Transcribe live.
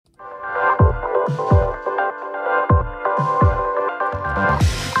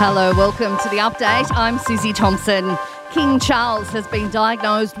Hello, welcome to the update. I'm Susie Thompson. King Charles has been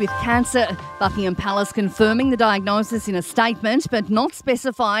diagnosed with cancer. Buckingham Palace confirming the diagnosis in a statement, but not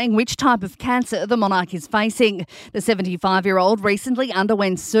specifying which type of cancer the monarch is facing. The 75-year-old recently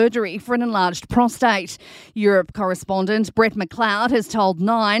underwent surgery for an enlarged prostate. Europe correspondent Brett McLeod has told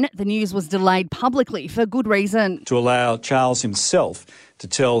Nine the news was delayed publicly for good reason. To allow Charles himself to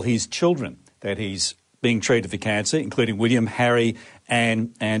tell his children that he's being treated for cancer, including William, Harry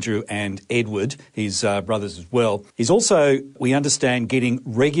and Andrew and Edward, his brothers as well. He's also, we understand, getting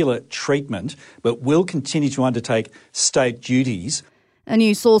regular treatment, but will continue to undertake state duties. A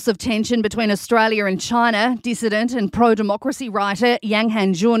new source of tension between Australia and China, dissident and pro-democracy writer Yang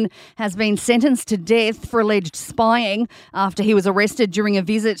Hanjun has been sentenced to death for alleged spying after he was arrested during a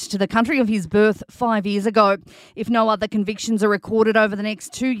visit to the country of his birth 5 years ago. If no other convictions are recorded over the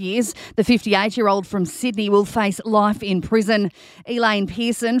next 2 years, the 58-year-old from Sydney will face life in prison. Elaine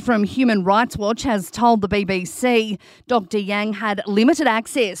Pearson from Human Rights Watch has told the BBC Dr. Yang had limited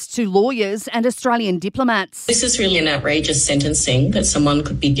access to lawyers and Australian diplomats. This is really an outrageous sentencing that someone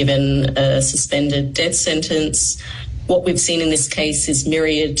could be given a suspended death sentence. What we've seen in this case is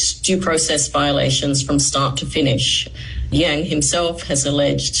myriad due process violations from start to finish. Yang himself has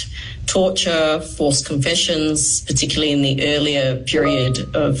alleged torture, forced confessions, particularly in the earlier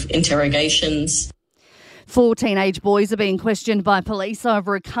period of interrogations. 4 teenage boys are being questioned by police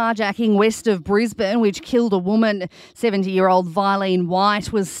over a carjacking west of Brisbane which killed a woman. 70-year-old Vilene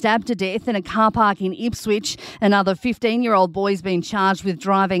White was stabbed to death in a car park in Ipswich. Another 15-year-old boy has been charged with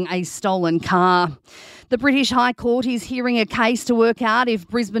driving a stolen car. The British High Court is hearing a case to work out if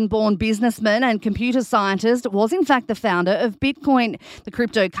Brisbane-born businessman and computer scientist was in fact the founder of Bitcoin. The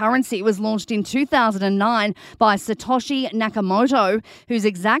cryptocurrency was launched in 2009 by Satoshi Nakamoto, whose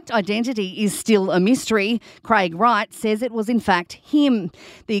exact identity is still a mystery. Craig Wright says it was in fact him.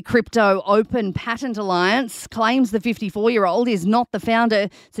 The Crypto Open Patent Alliance claims the 54-year-old is not the founder,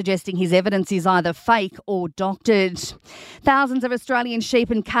 suggesting his evidence is either fake or doctored. Thousands of Australian sheep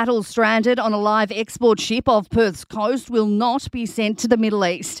and cattle stranded on a live export ship off Perth's coast will not be sent to the Middle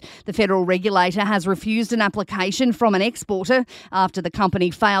East. The federal regulator has refused an application from an exporter after the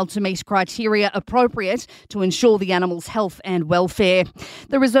company failed to meet criteria appropriate to ensure the animal's health and welfare.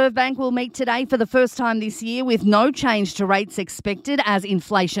 The Reserve Bank will meet today for the first time this year with no change to rates expected as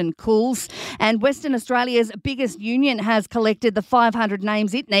inflation cools. And Western Australia's biggest union has collected the 500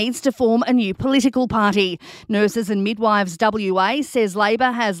 names it needs to form a new political party. Nurses and Midwives WA says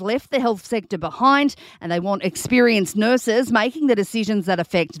Labor has left the health sector behind and they want experienced nurses making the decisions that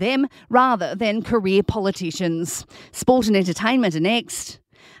affect them rather than career politicians. Sport and entertainment are next.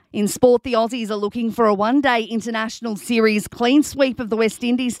 In sport, the Aussies are looking for a one-day international series clean sweep of the West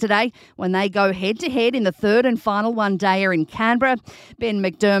Indies today when they go head-to-head in the third and final one-dayer in Canberra. Ben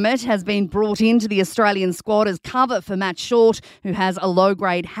McDermott has been brought into the Australian squad as cover for Matt Short, who has a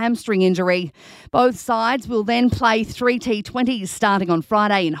low-grade hamstring injury. Both sides will then play 3 T20s starting on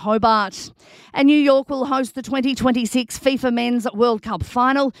Friday in Hobart. And New York will host the 2026 FIFA Men's World Cup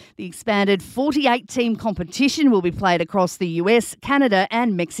final. The expanded 48-team competition will be played across the US, Canada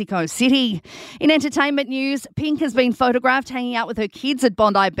and Mexico City. In entertainment news, Pink has been photographed hanging out with her kids at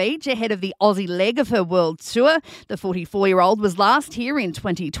Bondi Beach ahead of the Aussie leg of her world tour. The 44-year-old was last here in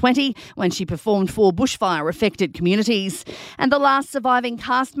 2020 when she performed for bushfire-affected communities. And the last surviving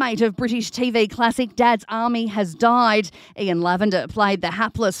castmate of British TV classic Dad's Army has died. Ian Lavender played the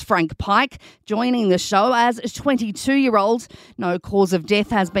hapless Frank Pike, joining the show as a 22-year-old. No cause of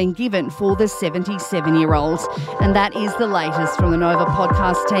death has been given for the 77-year-old. And that is the latest from the Nova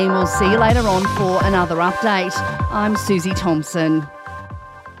podcast team. We'll see you later on for another update. I'm Susie Thompson.